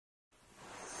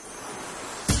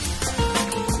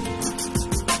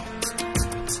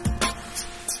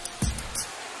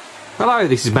Hello,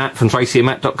 this is Matt from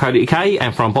tracyandmatt.co.uk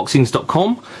and from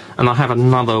unboxings.com, and I have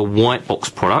another white box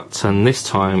product, and this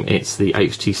time it's the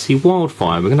HTC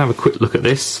Wildfire. We're going to have a quick look at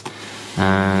this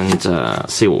and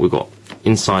see what we've got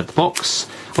inside the box.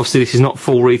 Obviously this is not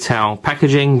full retail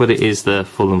packaging, but it is the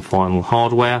full and final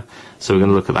hardware, so we're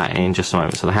going to look at that in just a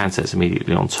moment. So the handset's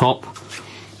immediately on top.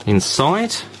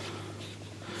 Inside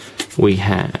we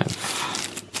have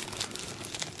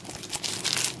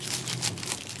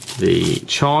the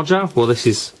charger. Well, this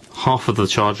is half of the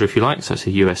charger, if you like, so it's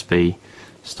a USB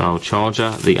style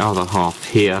charger. The other half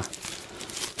here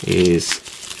is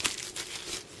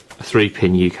a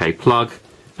 3-pin UK plug,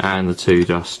 and the two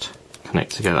just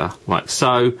connect together like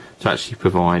so to actually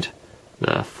provide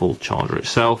the full charger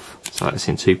itself. So that's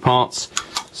in two parts,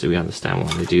 so we understand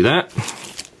why they do that.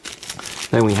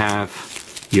 Then we have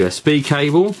USB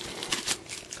cable,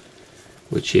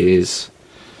 which is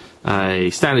a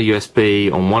standard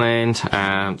USB on one end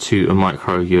and to a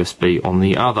micro USB on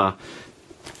the other.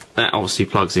 That obviously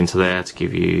plugs into there to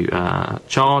give you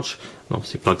charge, and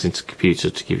obviously plugs into the computer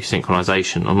to give you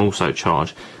synchronization and also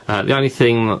charge. The only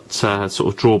thing that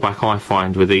sort of drawback I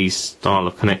find with these style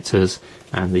of connectors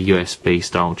and the USB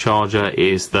style charger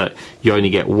is that you only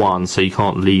get one, so you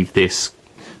can't leave this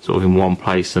sort of in one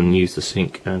place and use the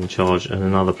sync and charge in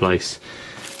another place.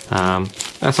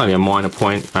 That's only a minor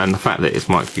point, and the fact that it's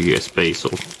micro USB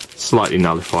sort of slightly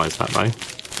nullifies that though.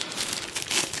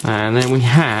 And then we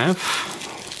have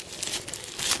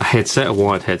a headset, a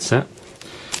wired headset.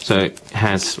 So it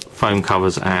has foam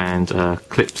covers and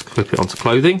clips to clip it onto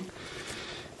clothing.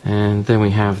 And then we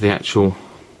have the actual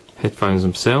headphones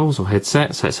themselves, or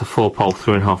headset. So it's a 4-pole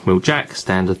 3.5mm jack,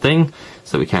 standard thing,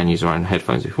 so we can use our own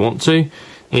headphones if we want to.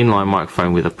 Inline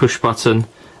microphone with a push button,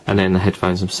 and then the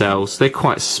headphones themselves. They're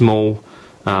quite small,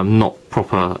 not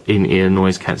proper in-ear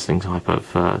noise cancelling type of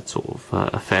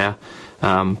affair,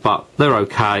 but they're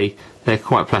okay. They're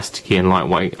quite plasticky and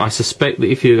lightweight. I suspect that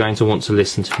if you're going to want to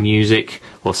listen to music,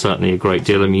 or certainly a great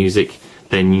deal of music,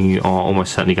 then you are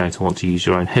almost certainly going to want to use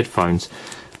your own headphones.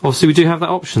 Obviously we do have that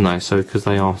option though, so because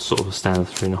they are sort of a standard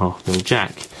 3.5mm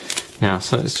jack. Now,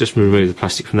 so let's just remove the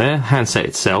plastic from there. Handset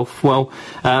itself, well,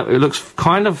 it looks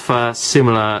kind of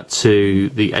similar to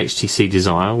the HTC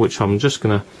Desire, which I'm just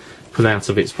going to pull out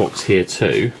of its box here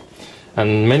too.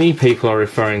 And many people are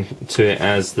referring to it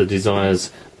as the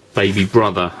Desire's baby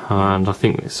brother, and I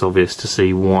think it's obvious to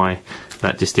see why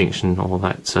that distinction or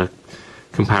that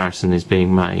comparison is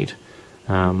being made.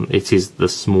 It is the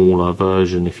smaller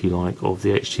version, if you like, of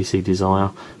the HTC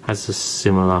Desire. Has a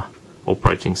similar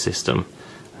operating system,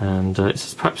 and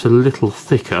it's perhaps a little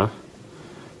thicker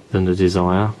than the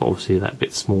Desire, but obviously that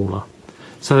bit smaller.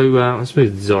 So let's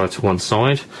move the Desire to one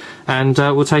side, and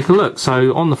we'll take a look.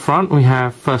 So on the front we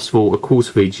have, first of all, a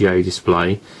quarter VGA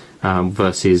display,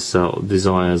 versus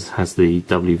Desire's has the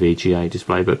WVGA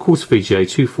display, but quarter VGA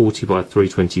 240 by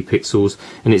 320 pixels,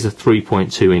 and it's a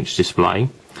 3.2-inch display.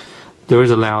 There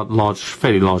is a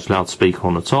fairly large loudspeaker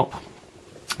on the top,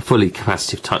 fully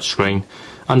capacitive touchscreen.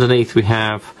 Underneath we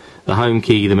have the home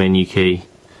key, the menu key,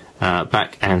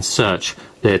 back and search.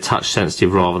 They're touch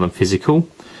sensitive rather than physical.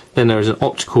 Then there is an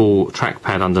optical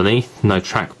trackpad underneath, no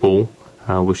trackball,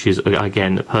 which is,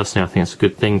 again, personally I think it's a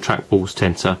good thing. Trackballs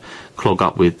tend to clog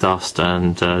up with dust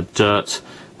and dirt,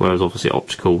 whereas obviously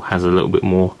optical has a little bit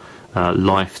more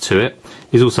life to it.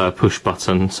 There's also a push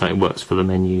button, so it works for the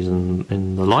menus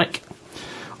and the like.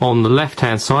 On the left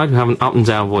hand side we have an up and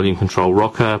down volume control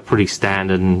rocker, pretty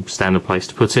standard place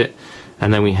to put it.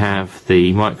 And then we have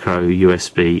the micro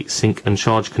USB sync and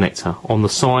charge connector on the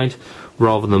side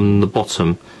rather than the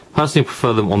bottom. Personally I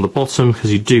prefer them on the bottom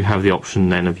because you do have the option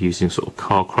then of using sort of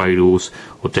car cradles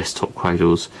or desktop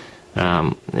cradles.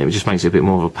 It just makes it a bit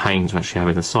more of a pain to actually have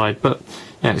in the side, but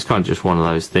yeah, it's kind of just one of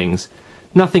those things.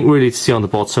 Nothing really to see on the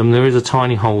bottom. There is a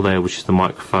tiny hole there which is the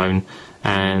microphone,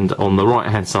 and on the right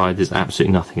hand side there's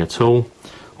absolutely nothing at all.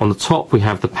 On the top we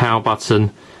have the power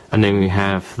button, and then we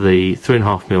have the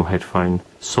 3.5mm headphone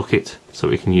socket, so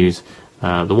we can use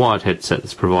the wired headset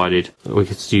that's provided. We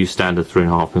could use standard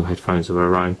 3.5mm headphones of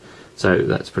our own, so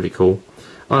that's pretty cool.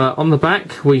 On the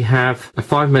back we have a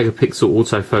 5-megapixel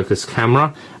autofocus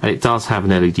camera, and it does have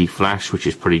an LED flash, which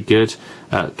is pretty good.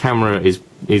 Camera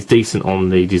is decent on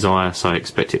the Desire, so I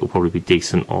expect it will probably be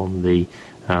decent on the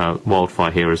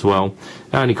Wildfire here as well.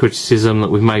 The only criticism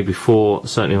that we've made before,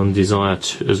 certainly on Desire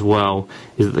as well,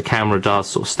 is that the camera does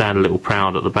sort of stand a little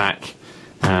proud at the back,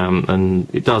 and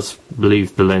it does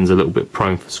leave the lens a little bit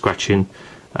prone for scratching.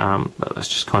 But that's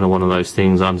just kind of one of those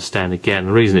things. I understand, again,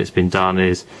 the reason it's been done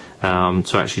is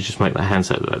to actually just make the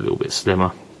handset a little bit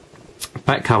slimmer.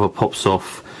 Back cover pops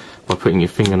off by putting your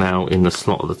fingernail in the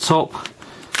slot at the top,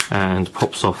 and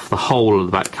pops off the whole of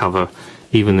the back cover,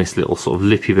 even this little sort of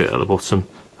lippy bit at the bottom.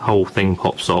 The whole thing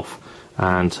pops off,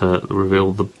 and to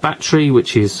reveal the battery,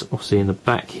 which is obviously in the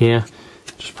back here.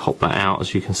 Just pop that out.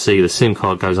 As you can see, the SIM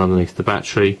card goes underneath the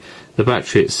battery. The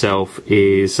battery itself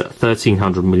is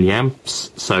 1300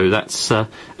 milliamps, so that's a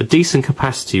decent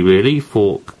capacity really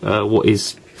for what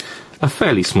is a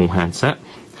fairly small handset.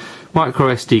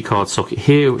 Micro SD card socket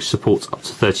here, which supports up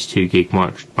to 32 gig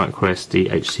micro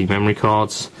SD HC memory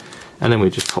cards. And then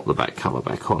we just pop the back cover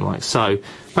back on like so.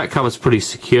 Back cover's pretty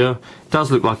secure. It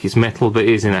does look like it's metal, but it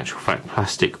is in actual fact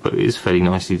plastic, but it is fairly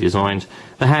nicely designed.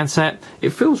 The handset, it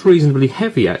feels reasonably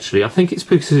heavy actually. I think it's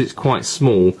because it's quite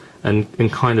small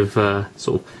and kind of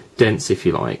sort of dense, if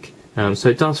you like. So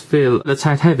it does feel a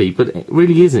tad heavy, but it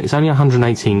really isn't. It's only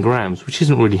 118 grams, which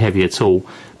isn't really heavy at all.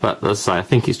 But as I say, I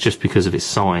think it's just because of its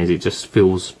size. It just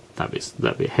feels that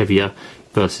bit heavier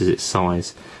versus its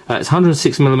size. It's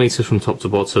 106 millimeters from top to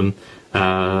bottom,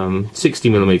 60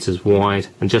 millimeters wide,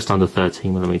 and just under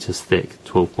 13 millimeters thick,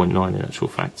 12.9 in actual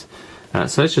fact.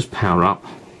 So let's just power up.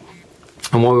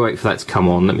 And while we wait for that to come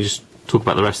on, let me just talk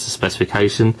about the rest of the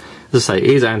specification. As I say, it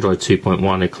is Android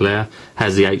 2.1 Eclair,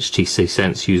 has the HTC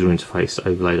Sense user interface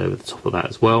overlaid over the top of that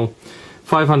as well.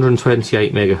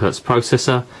 528 megahertz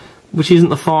processor, which isn't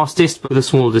the fastest, but with a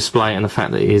smaller display and the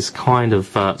fact that it is kind of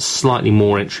slightly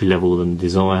more entry level than the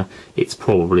Desire, it's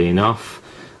probably enough.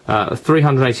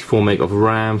 384 meg of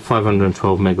RAM,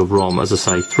 512 meg of ROM. As I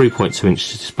say, 3.2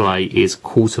 inch display is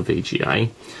quarter VGA.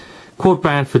 Quad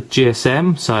band for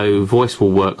GSM, so voice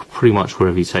will work pretty much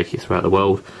wherever you take it throughout the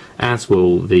world, as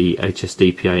will the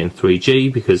HSDPA and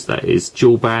 3G, because that is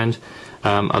dual band.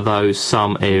 Although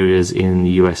some areas in the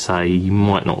USA you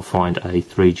might not find a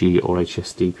 3G or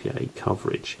HSDPA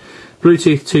coverage.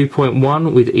 Bluetooth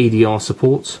 2.1 with EDR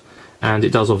support, and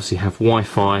it does obviously have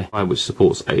Wi-Fi, which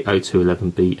supports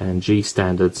 802.11b and G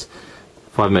standards.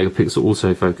 5 megapixel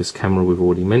autofocus camera we've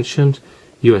already mentioned.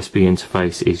 USB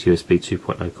interface is USB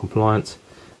 2.0 compliant.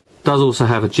 Does also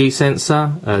have a G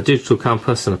sensor, a digital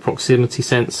compass and a proximity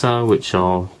sensor, which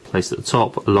are placed at the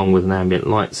top, along with an ambient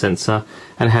light sensor,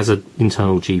 and has an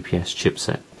internal GPS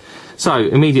chipset. So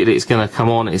immediately it's going to come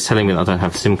on. It's telling me that I don't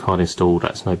have a SIM card installed.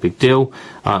 That's no big deal.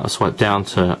 I swipe down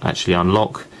to actually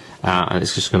unlock, and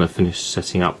it's just going to finish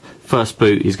setting up. First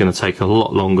boot is going to take a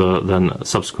lot longer than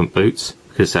subsequent boots,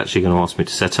 because it's actually going to ask me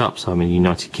to set up. So I'm in the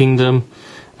United Kingdom.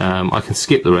 I can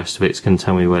skip the rest of it. It's going to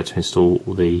tell me where to install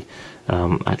the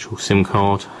actual SIM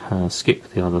card, skip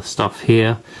the other stuff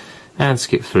here, and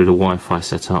skip through the Wi-Fi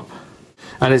setup.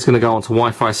 And it's going to go on to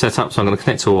Wi-Fi setup, so I'm going to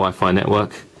connect to a Wi-Fi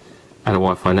network. And a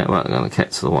Wi-Fi network, I'm going to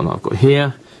connect to the one I've got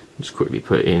here. Just quickly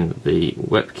put in the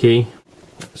web key.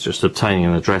 It's just obtaining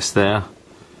an address there.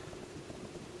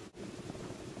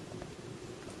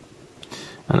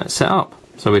 And it's set up.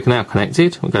 So we're now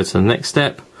connected. We'll go to the next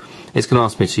step. It's going to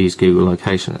ask me to use Google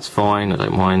location. That's fine, I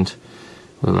don't mind.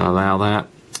 We'll allow that.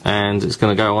 And it's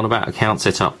going to go on about account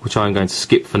setup, which I'm going to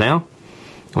skip for now.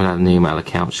 We'll have an email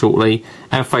account shortly,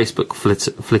 and Facebook,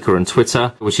 Flickr and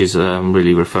Twitter, which is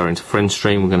really referring to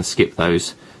FriendStream. We're going to skip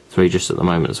those three just at the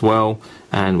moment as well,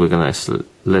 and we're going to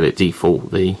let it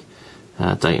default the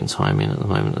date and time in at the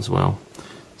moment as well.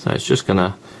 So it's just going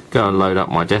to go and load up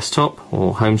my desktop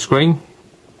or home screen.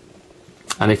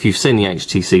 And if you've seen the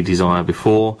HTC Desire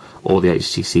before, or the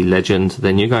HTC Legend,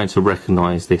 then you're going to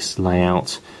recognise this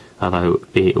layout, although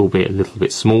it will be a little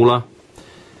bit smaller.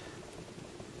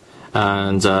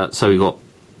 And so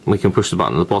we can push the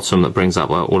button at the bottom that brings up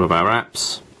all of our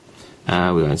apps.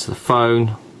 We go into the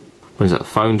phone, brings up the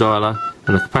phone dialer,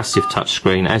 and the capacitive touch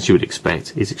screen, as you would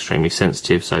expect, is extremely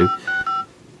sensitive. So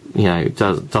you know, it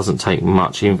doesn't take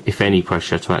much, if any,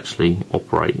 pressure to actually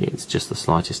operate. It's just the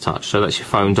slightest touch. So that's your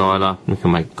phone dialer. We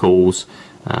can make calls.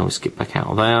 We'll skip back out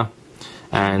of there,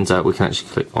 and we can actually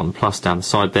click on the plus down the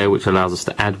side there, which allows us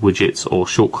to add widgets or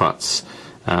shortcuts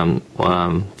to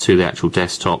the actual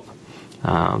desktop.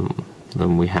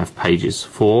 Then we have pages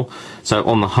for. So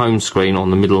on the home screen, on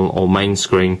the middle or main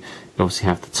screen, you obviously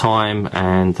have the time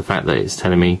and the fact that it's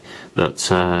telling me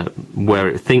that where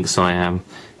it thinks I am,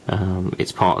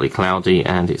 it's partly cloudy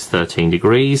and it's 13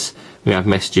 degrees. We have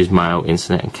messages, mail,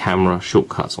 internet and camera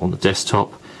shortcuts on the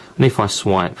desktop. And if I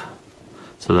swipe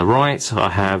to the right, I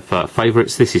have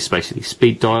favourites. This is basically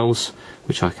speed dials,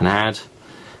 which I can add.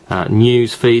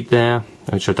 News feed there,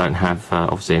 which I don't have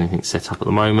obviously anything set up at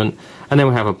the moment. And then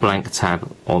we have a blank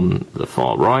tab on the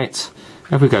far right.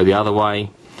 If we go the other way,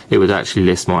 it would actually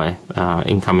list my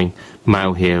incoming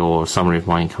mail here, or a summary of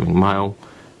my incoming mail.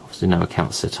 Obviously no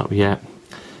account set up yet.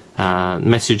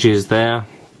 Messages there,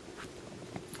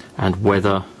 and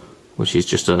weather, which is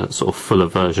just a sort of fuller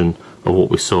version of what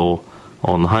we saw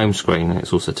on the home screen, and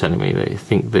it's also telling me that it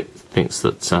thinks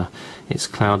that it's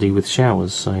cloudy with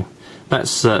showers. So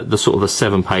that's the sort of the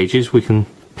 7 pages. We can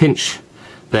pinch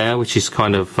there, which is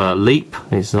kind of leap,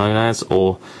 it's known as,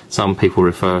 or some people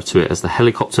refer to it as the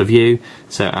helicopter view.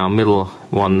 So our middle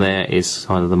one there is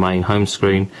kind of the main home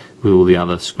screen with all the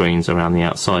other screens around the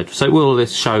outside. So will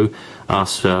this show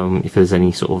us if there's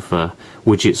any sort of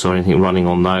widgets or anything running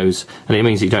on those, and it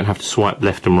means that you don't have to swipe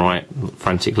left and right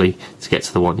frantically to get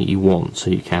to the one that you want, so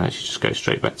you can actually just go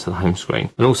straight back to the home screen.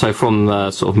 And also from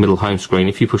the sort of middle home screen,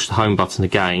 if you push the home button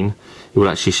again, it will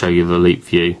actually show you the leap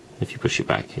view. If you push it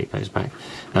back, it goes back.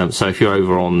 So if you're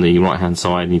over on the right hand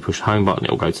side and you push the home button,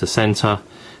 it will go to the centre,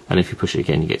 and if you push it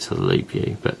again, you get to the leap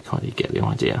view, but kind of you get the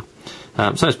idea.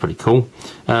 So that's pretty cool.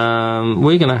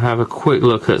 We're going to have a quick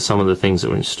look at some of the things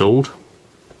that are installed.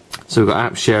 So we've got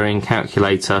app sharing,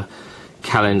 calculator,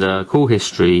 calendar, call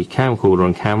history, camcorder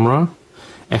and camera,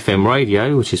 FM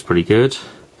radio, which is pretty good,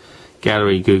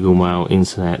 gallery, Google Mail,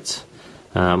 internet,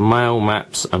 mail,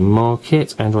 maps and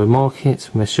market, Android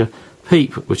market, measure,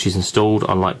 Peep, which is installed.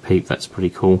 I like Peep, that's pretty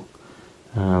cool.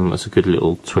 It's a good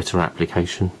little Twitter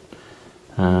application.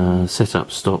 Set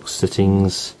up stocks,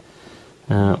 settings,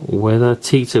 weather,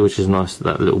 Tita, which is nice,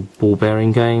 that little ball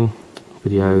bearing game,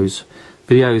 videos.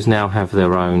 Videos now have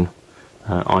their own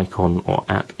icon or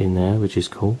app in there, which is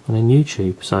cool, and then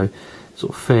YouTube. So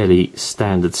sort of fairly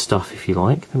standard stuff, if you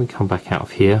like. Let me come back out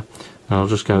of here, and I'll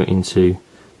just go into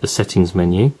the settings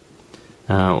menu.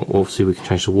 Obviously we can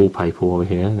change the wallpaper over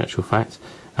here, in actual fact,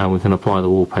 and we can apply the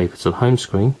wallpaper to the home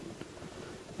screen.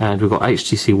 And we've got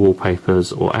HTC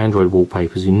wallpapers or Android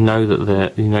wallpapers. You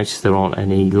notice there aren't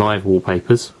any live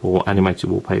wallpapers or animated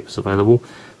wallpapers available.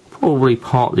 Probably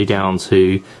partly down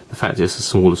to the fact that it's a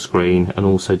smaller screen, and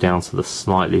also down to the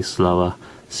slightly slower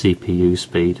CPU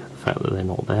speed, the fact that they're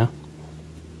not there.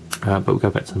 But we'll go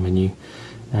back to the menu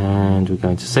and we go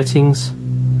into settings.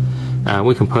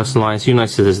 We can personalise. You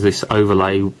notice there's this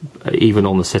overlay even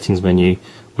on the settings menu,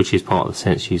 which is part of the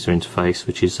Sense user interface,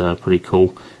 which is pretty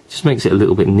cool. It just makes it a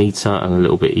little bit neater and a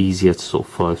little bit easier to sort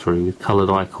of follow through with coloured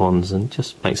icons, and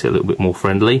just makes it a little bit more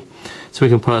friendly. So we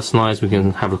can personalise, we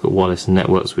can have a look at wireless and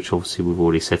networks, which obviously we've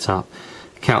already set up,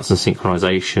 accounts and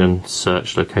synchronisation,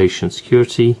 search, location,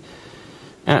 security,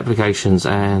 applications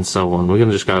and so on. We're going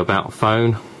to just go about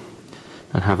phone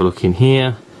and have a look in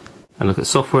here and look at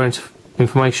software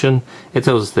information. It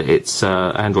tells us that it's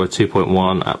Android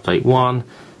 2.1 update 1,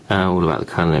 all about the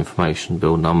kernel information,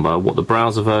 build number, what the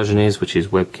browser version is, which is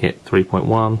WebKit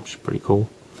 3.1, which is pretty cool.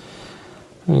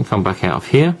 And come back out of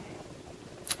here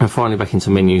and finally back into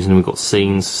menus, and we've got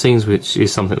scenes, which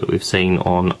is something that we've seen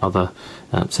on other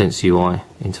Sense UI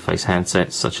interface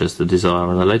handsets such as the Desire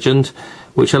and the Legend,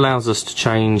 which allows us to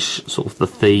change sort of the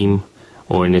theme,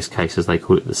 or in this case as they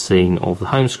call it, the scene of the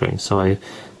home screen. So I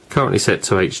currently set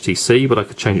to HTC, but I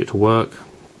could change it to work.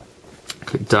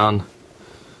 Click done,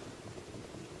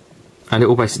 and it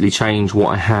will basically change what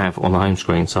I have on the home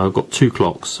screen. So I've got 2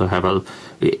 clocks. So I have a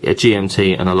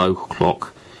GMT and a local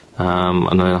clock,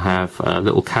 and then I have a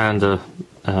little calendar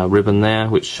ribbon there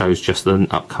which shows just the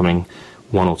upcoming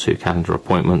 1 or 2 calendar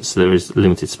appointments. There is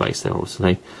limited space there,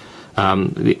 obviously.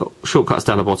 The shortcuts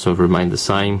down the bottom have remained the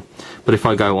same, but if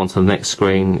I go on to the next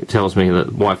screen, it tells me that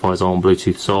Wi-Fi is on,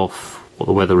 Bluetooth's off, what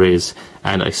the weather is,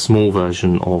 and a small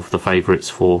version of the favourites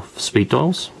for speed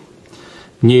dials.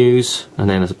 News, and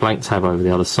then there's a blank tab over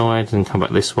the other side, and come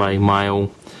back this way,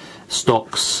 mail,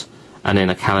 stocks, and then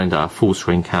a calendar, a full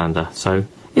screen calendar. So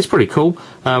it's pretty cool.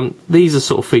 These are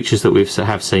sort of features that we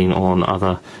have seen on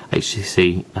other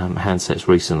HTC handsets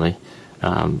recently,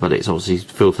 but it's obviously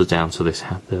filtered down to this,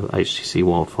 the HTC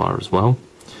Wildfire as well.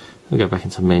 I'll go back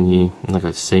into menu and I'll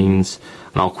go to scenes,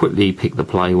 and I'll quickly pick the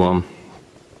play one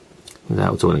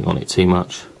without dwelling on it too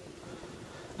much.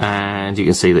 And you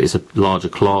can see that it's a larger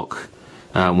clock.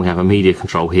 We have a media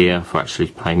control here for actually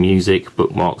playing music,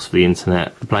 bookmarks for the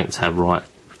internet, the blank tab right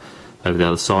over the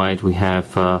other side. We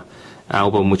have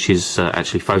album, which is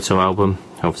actually photo album.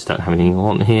 Obviously don't have anything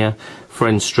on here.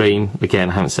 Friend stream, again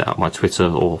I haven't set up my Twitter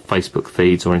or Facebook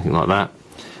feeds or anything like that.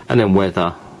 And then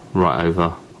weather right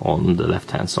over on the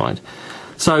left hand side.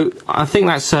 So I think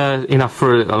that's enough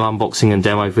for an unboxing and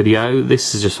demo video.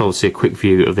 This is just obviously a quick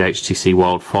view of the HTC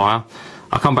Wildfire.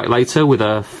 I'll come back later with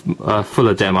a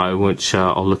fuller demo, which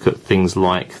I'll look at things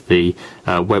like the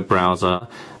web browser,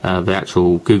 the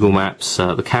actual Google Maps,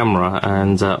 the camera,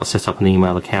 and I'll set up an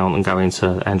email account and go into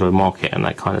Android Market and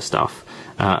that kind of stuff,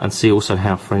 and see also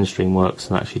how FriendStream works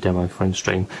and actually demo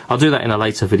FriendStream. I'll do that in a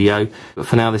later video, but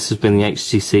for now this has been the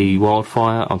HTC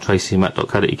Wildfire on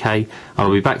tracyandmatt.co.uk, and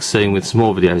I'll be back soon with some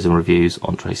more videos and reviews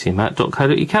on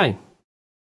tracyandmatt.co.uk.